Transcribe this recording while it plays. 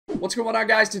What's going on,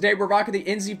 guys? Today we're rocking the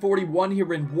NZ-41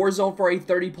 here in Warzone for a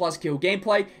 30+ kill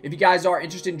gameplay. If you guys are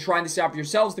interested in trying this out for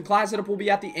yourselves, the class setup will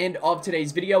be at the end of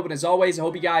today's video. And as always, I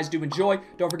hope you guys do enjoy.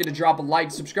 Don't forget to drop a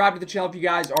like, subscribe to the channel if you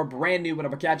guys are brand new, and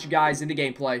I'm gonna catch you guys in the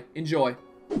gameplay. Enjoy.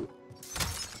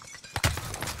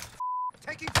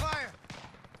 Taking fire.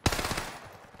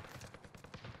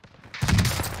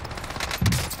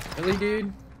 Really,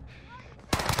 dude?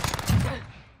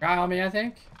 Guy on me, I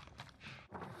think.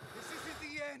 This isn't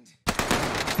the end.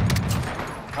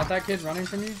 Got that kid running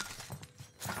from you?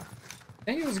 I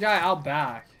think it was a guy out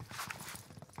back.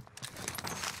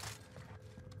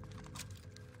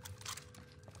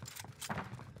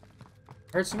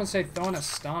 Heard someone say throwing a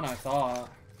stun, I thought.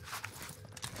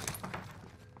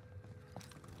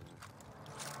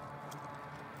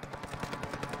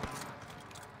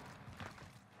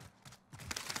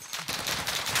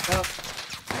 Yep.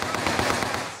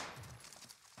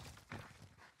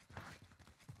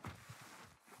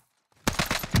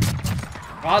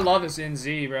 Oh, I love this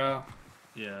NZ, bro.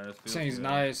 Yeah, This thing's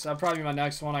nice. That'll probably be my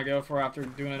next one I go for after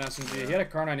doing an SMG. He had a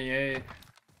Car 98.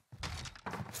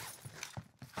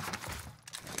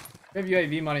 We have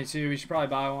UAV money too. We should probably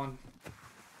buy one.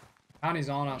 Bounty's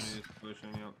on us. Pushing,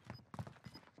 yep.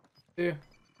 Dude.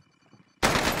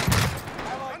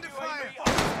 Under fire.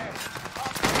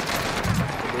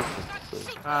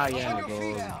 Ah, yeah, Your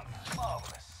feet go. out.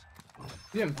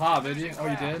 You didn't pop, did you? Oh,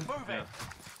 you did? Yeah.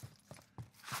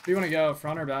 Do you want to go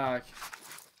front or back?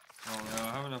 Oh no,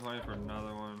 I have enough money for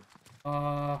another one.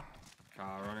 God,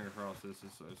 God, running across this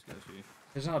is so sketchy.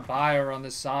 there's not a buyer on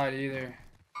this side either.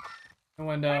 The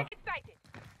window.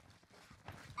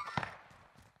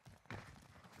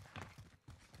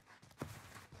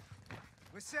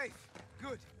 We're safe.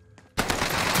 Good.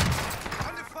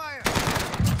 Under fire.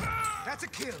 That's a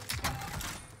kill.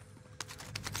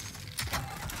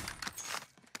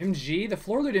 MG? The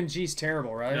floor loot MG is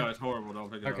terrible, right? No, it's horrible.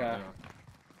 Don't pick it Okay. up. Yeah.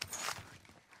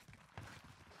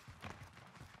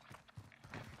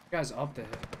 You guys up the hill.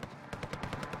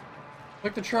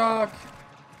 Click the truck.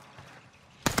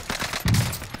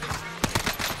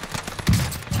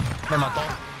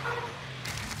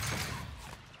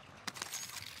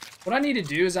 What I need to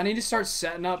do is I need to start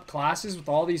setting up classes with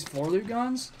all these floor loot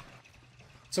guns.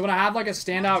 So when I have like a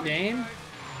standout game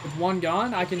with one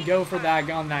gun, I can go for that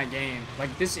gun that game.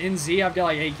 Like this NZ, I've got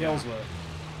like 8 kills with.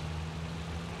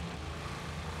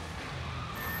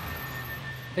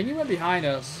 I think he went behind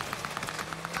us.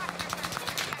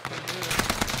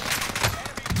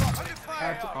 Under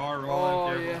fire. Car Oh,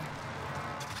 rolling. yeah.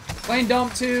 Plane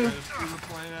dump too.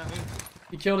 Plane at me.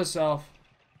 He killed himself.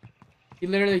 He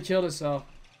literally killed himself.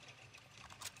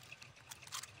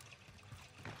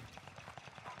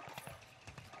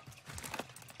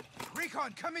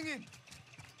 Recon coming in.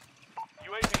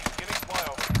 UAV getting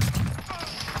flyover.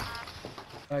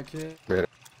 That kid. Ready.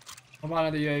 I'm out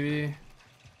of the UAV.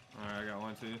 Alright, I got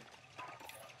one too.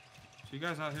 So you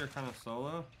guys out here kind of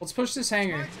solo? Let's push this My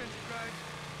hangar. turn to drive.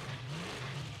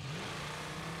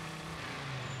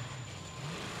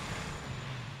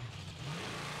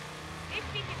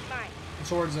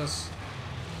 Towards us.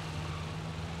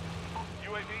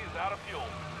 UAV is out of fuel.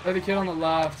 Play the kid on the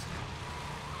left.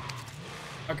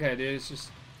 Okay, dude, it's just.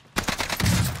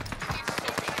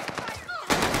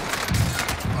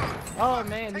 Oh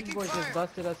man, these Taking boys fire. just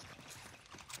busted us.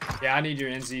 Yeah, I need your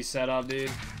NZ setup, dude.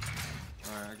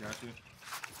 Alright, I got you.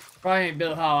 Probably ain't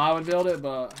built how I would build it,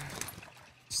 but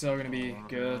it's still gonna be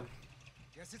good.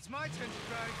 Guess it's my turn to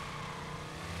drive.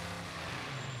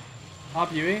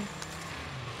 Hop UE.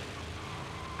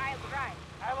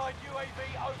 Allied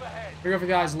UAV overhead. We go for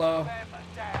guys low. Them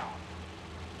down.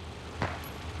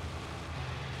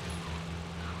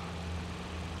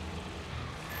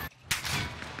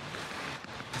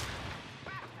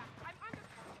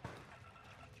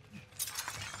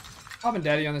 Popping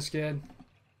daddy on this kid.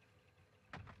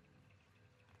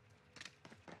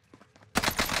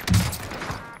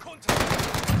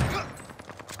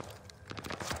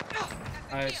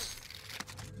 Nice.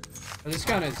 Oh, this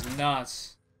gun is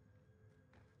nuts.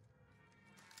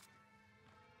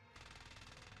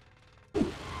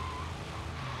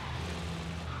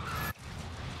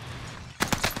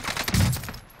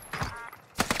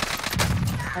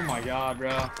 Oh my god,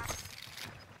 bro.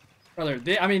 Brother,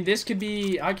 I mean, this could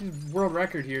be... I could world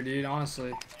record here, dude,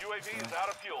 honestly. UAV is out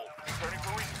of fuel. Returning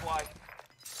for resupply.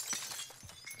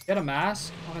 Get a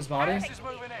mask on his body. Gas is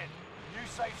moving in. New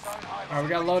safe zone highlighted. Alright, we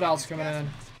got loadouts coming in.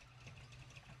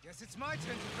 Guess it's my turn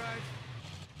to drive.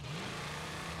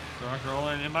 Rock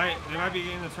rolling. They might be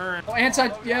getting the turn. Oh, anti...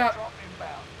 Yeah, Drop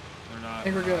inbound. They're not. I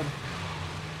think we're good.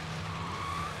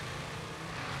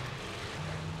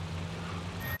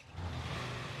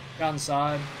 Got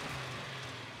inside.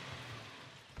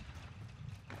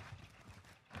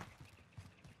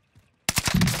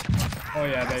 Oh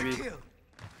yeah, That's a baby. kill.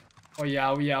 Oh yeah,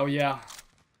 oh yeah, oh yeah.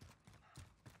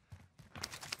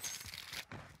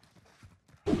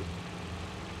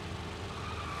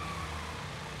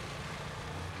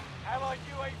 Allied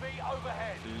UAV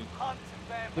overhead. Dude. Hunt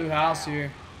them Blue house down.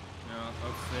 here. Yeah,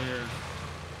 upstairs.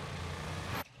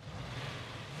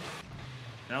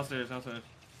 Downstairs, downstairs.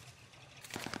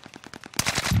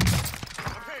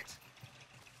 I'm hit.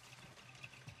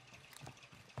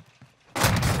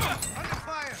 Under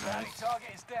fire. Enemy target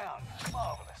is down.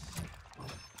 Marvelous.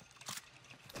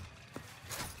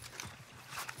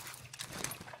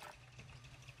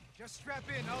 Just strap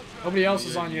in, I'll drive. Nobody else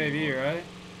is on UAV, right?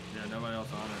 Yeah, nobody else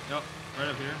on it. Yep, right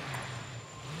up here.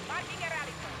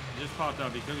 It just popped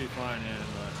up. He could be flying in,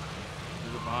 but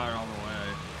there's a buyer on the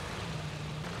way.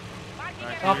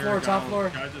 Back Top here, floor, guy- top floor.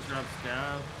 Guy just grabbed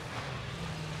scav. I'm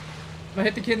gonna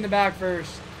hit the kid in the back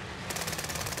first.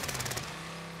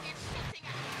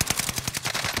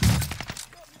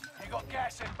 You got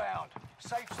gas inbound.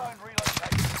 Safe zone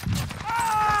relocated.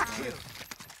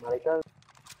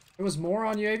 There was more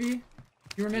on UAV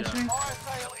you were mentioning? Fire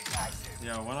sale is active.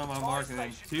 Yeah, one on my mark and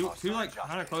then two like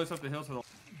kind of close up the hill to the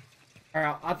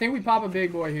Alright, I think we pop a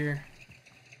big boy here.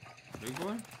 big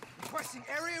boy. Requesting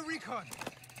area recon.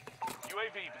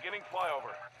 UAV beginning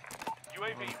flyover.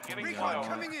 UAV beginning Recon flyover.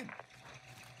 coming in.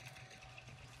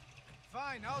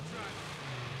 Fine, I'll drive.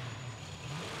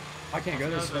 I can't go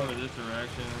this Let's go way. this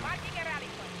direction.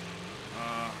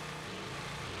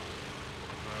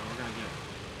 We're gonna get.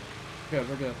 Good,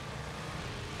 we're good.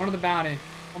 Under the bounty.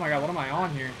 Oh my god, what am I on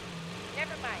here?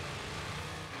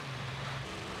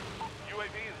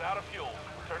 UAV is out of fuel.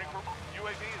 Returning for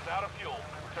UAV is out of fuel.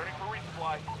 Returning for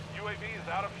resupply. UAV is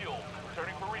out of fuel.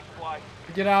 Returning for resupply.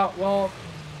 Get out. Well,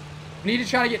 we need to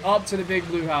try to get up to the big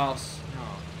blue house. No.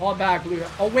 Fall back, blue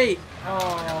house. Oh, wait. Oh, no. I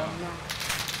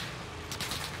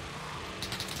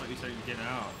thought you said you get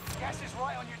out. Gas is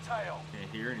right on your tail.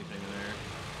 Can't hear anything in there.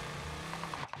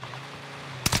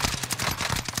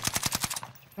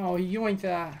 Oh, he yoinked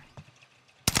that.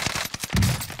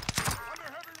 Under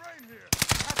heavy rain here.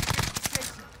 Have to get to the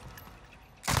station.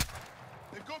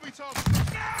 They've got me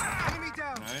targeted. Enemy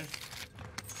down. Nice.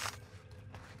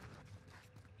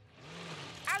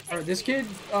 Alright, this kid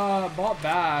bought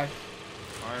back.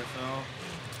 Fire cell.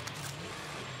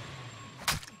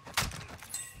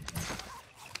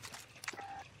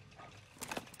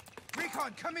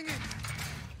 Recon coming in.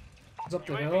 He's up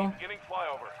the hill. UAV beginning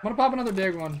flyover. I'm gonna pop another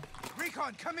big one.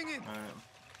 Recon coming in. All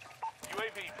right.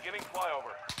 UAV beginning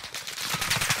flyover.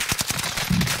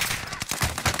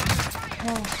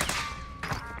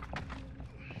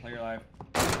 Play your life.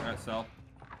 Alright, cell.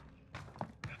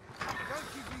 Don't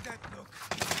give me that look.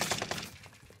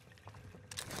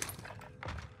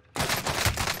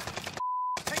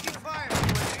 Taking fire.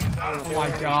 Oh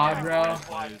my god, bro.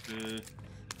 Plays, dude.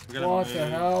 We gotta What move. the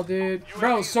hell, dude?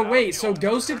 Bro, so wait, so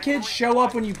ghosted kids show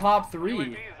up when you pop 3.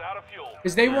 UAV is out of fuel.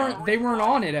 Because they weren't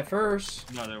on it at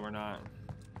first. No, they were not.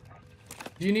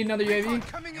 Do you need another Recon UAV?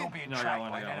 coming You'll in. be No, I got tracked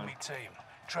one, by I an got enemy team.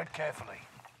 Tread carefully.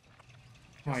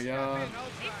 Oh my god. I'll drive.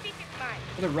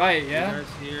 To the right, yeah? There's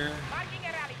here.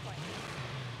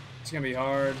 It's gonna be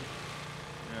hard.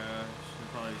 Yeah,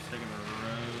 should probably just taking the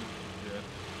road. Yeah.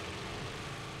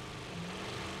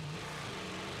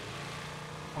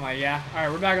 Oh my, yeah.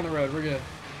 Alright, we're back on the road. We're good.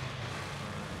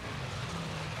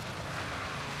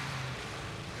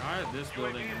 Guy at this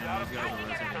building UAV and is then out of these fuel. guys are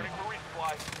resting. Returning for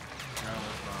resupply. Yeah,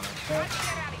 that's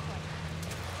fine.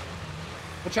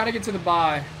 We'll try to get to the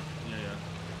buy. Yeah,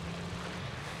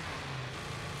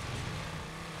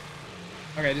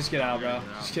 yeah. Okay, just get out, bro.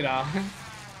 Just get out.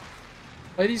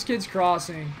 Play these kids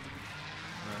crossing.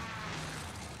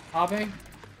 Hopping.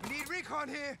 We need recon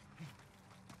here.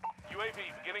 UAV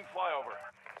beginning flyover.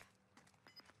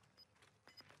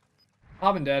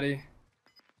 Hopping, daddy.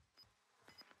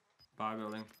 Buy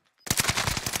building.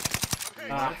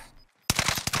 Ah.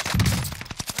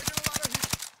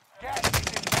 Gas is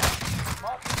inbound.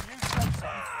 Marking new safe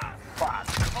zone.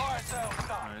 Fire sale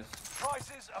done. Nice.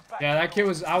 Prices are back. Yeah, that kid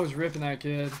was, I was ripping that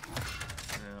kid.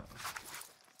 Yeah.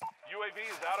 UAV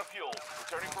is out of fuel.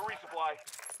 Returning for resupply.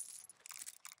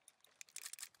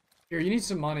 Here, you need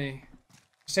some money.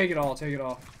 Just take it all, take it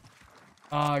all.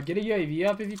 Get a UAV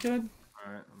up if you could.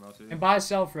 Alright, I'm about to. And buy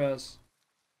self-res.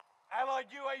 Allied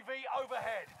UAV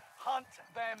overhead. Hunt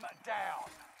them down.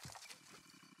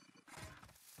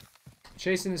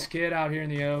 Chasing this kid out here in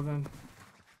the open.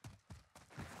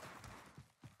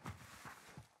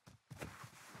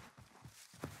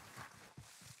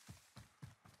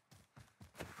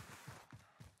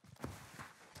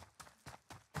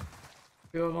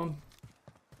 Two of them.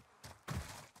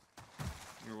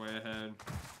 You're way ahead.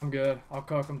 I'm good. I'll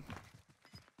cook them.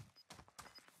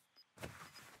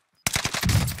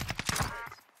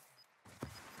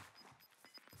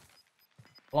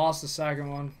 Lost the second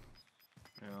one.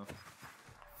 Yeah.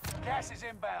 Gas is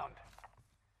inbound.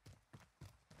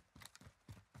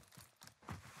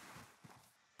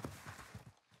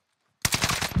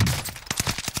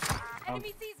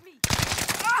 Enemy sees me.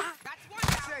 Ah! That's one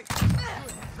down. Safe.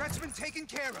 Good. Threat's been taken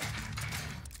care of.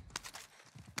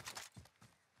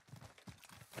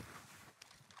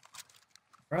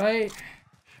 Right.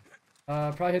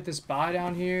 Probably hit this buy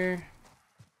down here.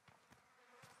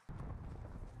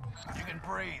 You can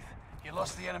breathe. You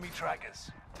lost the enemy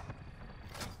trackers.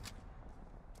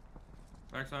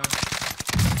 Backside.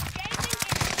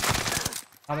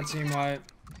 Out of team wipe.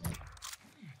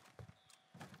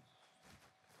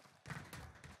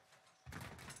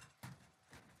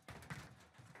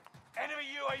 Enemy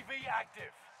UAV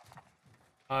active.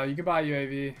 You can buy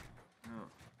UAV. Yeah.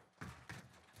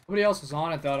 Nobody else was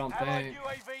on it though, I don't Allied think.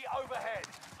 UAV overhead.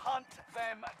 Hunt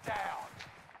them down.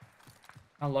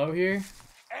 Down low here.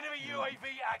 Enemy UAV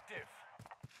active.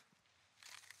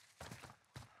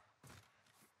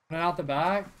 Coming out the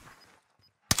back.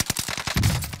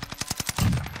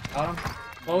 Got him.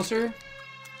 Closer.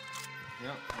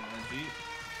 Yep. Jeep.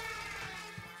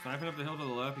 Sniping up the hill to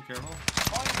the left. Be careful.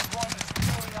 Minus one is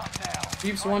fueling up now.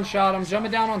 Jeep's one shot. I'm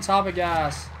jumping down on top of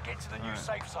gas. Get to the new Alright.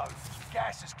 safe zone.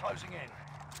 Gas is closing in.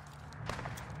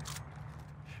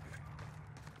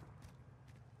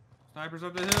 Snipers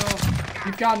up the hill.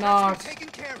 You've got knocked. Taken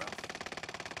care of.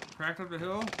 Cracked up the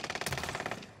hill.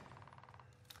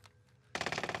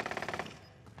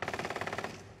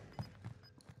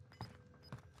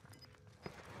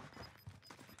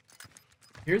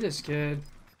 Hear this kid.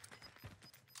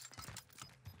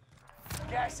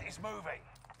 Gas is moving.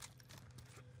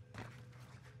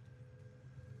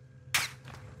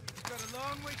 We've got a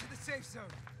long way to the safe zone.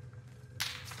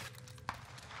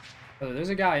 Oh, there's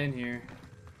a guy in here.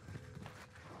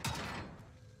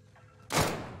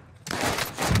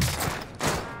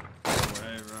 No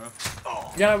way,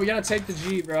 bro. We gotta take the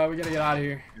Jeep, bro. We gotta get out of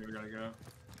here. Here we gotta go.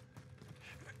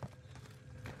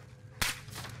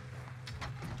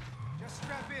 Just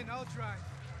strap in, I'll drive.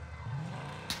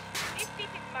 This seat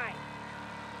is mine.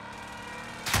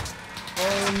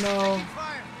 Oh no.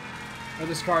 Fire. Oh,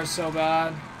 this car is so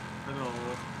bad. There's a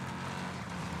hole.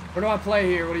 Where do I play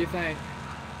here? What do you think?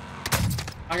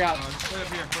 I got. Play up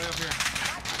here. Play up here.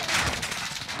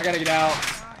 I gotta get out.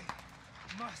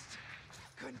 I must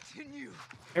continue.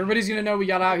 Everybody's gonna know we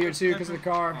got out here too because of the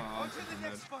car. Oh, On to the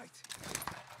next fight.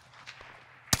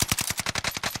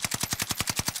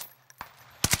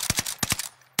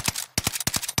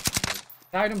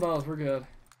 Tagged them both. We're good.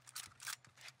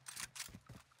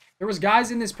 There was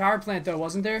guys in this power plant though,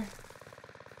 wasn't there?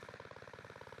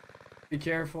 Be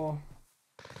careful.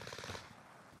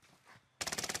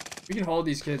 We can hold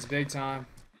these kids big time.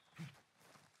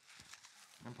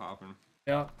 I'm popping.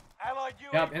 Yep. Allied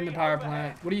UAV Yep, in the power overhead.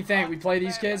 plant. What do you think? We play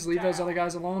these Hunt kids? them Leave those down. other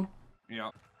guys alone?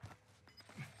 Yep.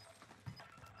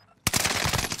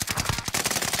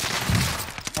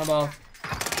 How about?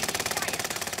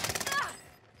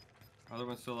 Other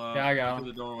one's still up. Yeah, I got Through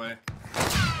him. the doorway.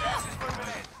 Gas is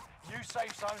moving in. New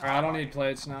safe zone. Alright, I don't need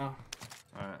plates now.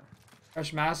 Alright.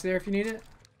 Fresh mask there if you need it.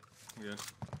 Good.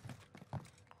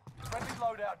 Friendly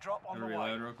loadout drop on Gotta the way.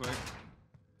 reload real quick.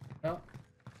 Yep.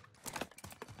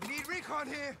 We need recon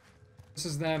here. This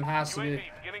is them, has to UAV be.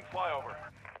 beginning flyover.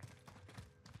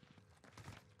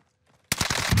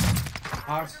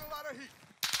 Knocked. A lot of heat.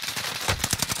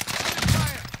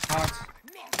 Knocked.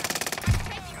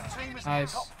 Your team is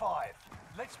Nice. in the top 5.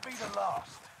 Let's be the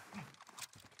last.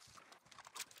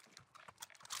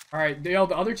 Alright, yo,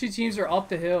 the other two teams are up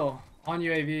the hill on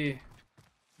UAV.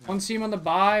 One team on the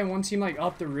buy and one team like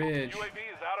up the ridge. UAV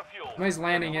is out of fuel. Somebody's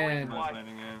landing in. Somebody's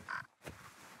landing in.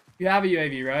 You have a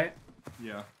UAV, right?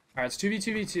 Yeah. Alright, it's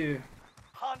 2v2v2.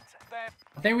 Hunt them.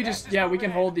 I think we just, yeah, we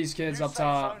can hold these kids New up safe zone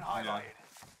top. highlighted.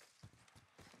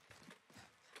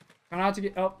 Coming out to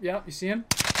get, oh, yep, you see him?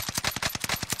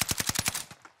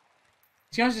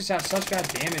 These guys just have such bad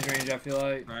damage range, I feel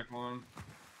like. Crack one.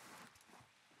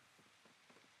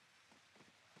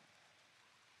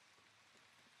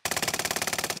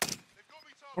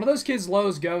 One of those kids low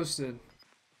is ghosted.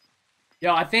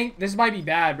 Yo, I think this might be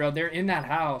bad, bro. They're in that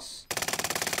house. Bastards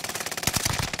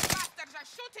are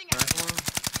shooting at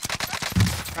Crack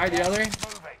one. Alright, the other.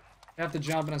 Moving. I have to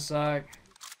jump in a sec.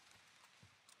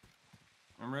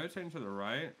 I'm rotating to the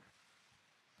right.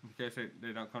 In case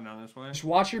they don't come down this way. Just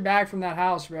watch your back from that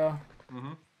house, bro.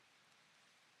 Mm-hmm.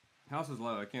 House is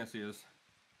low. I can't see us.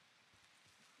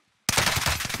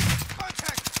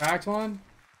 Cracked one.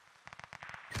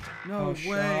 No way.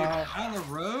 Shot. On the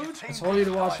road? I told you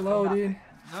to watch low, dude.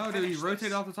 No, dude, he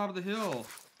rotated off the top of the hill.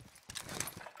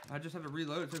 I just had to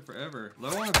reload. It took forever. Low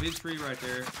on a big tree right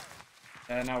there.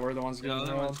 Yeah, now we're the ones getting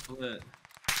rolled. Split.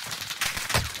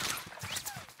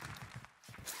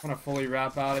 I'm gonna fully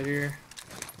wrap out of here.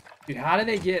 Dude, how did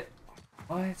they get...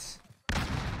 What?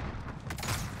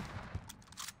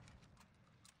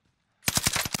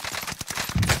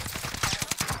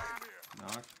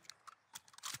 Knock.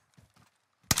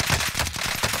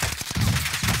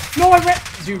 No, I ran...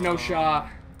 Dude, no shot.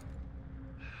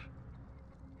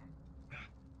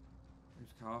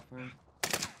 He's coughing.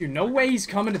 Dude, no way he's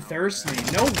coming to thirst me.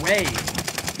 No way.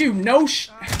 Dude, no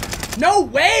No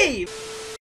way!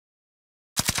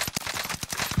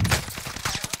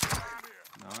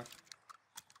 Knock.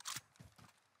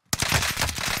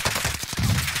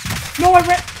 No, I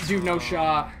ran... Dude, no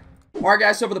shot. Alright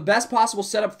guys, so for the best possible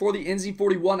setup for the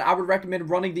NZ-41, I would recommend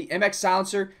running the MX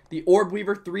Silencer, the Orb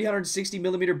Weaver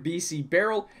 360mm BC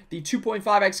barrel, the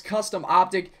 2.5x custom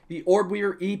optic, the Orb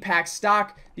Weaver E-Pack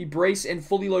stock, the brace and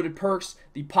fully loaded perks,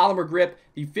 the polymer grip,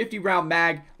 the 50-round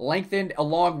mag, lengthened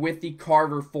along with the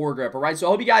Carver foregrip. Alright, so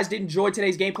I hope you guys did enjoy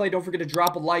today's gameplay. Don't forget to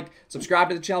drop a like, subscribe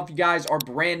to the channel if you guys are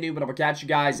brand new, but I will catch you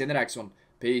guys in the next one.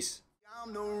 Peace.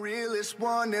 I'm the realest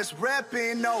one that's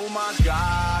reppin', oh my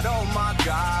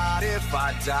God, if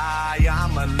I die,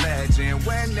 I'm a legend.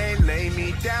 When they lay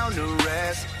me down to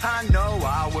rest, I know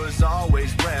I was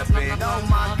always reppin', oh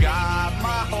my God,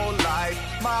 my whole life,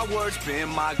 my words been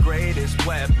my greatest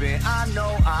weapon. I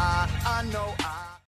know